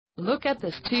Look at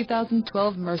this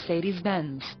 2012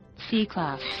 Mercedes-Benz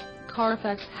C-Class.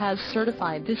 Carfax has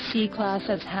certified this C-Class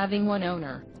as having one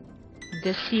owner.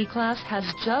 This C-Class has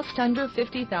just under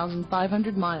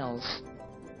 50,500 miles.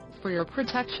 For your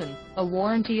protection, a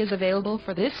warranty is available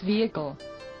for this vehicle.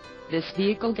 This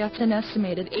vehicle gets an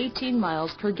estimated 18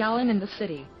 miles per gallon in the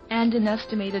city, and an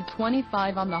estimated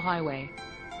 25 on the highway.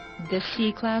 This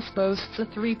C-Class boasts a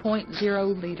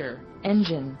 3.0-liter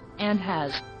engine, and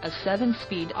has a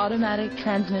 7-speed automatic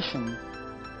transmission.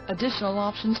 Additional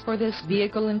options for this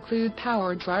vehicle include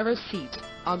power driver's seat,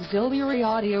 auxiliary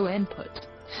audio input,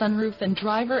 sunroof and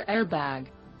driver airbag.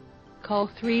 Call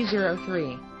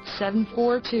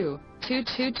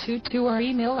 303-742-2222 or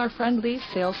email our friendly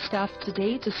sales staff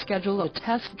today to schedule a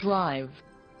test drive.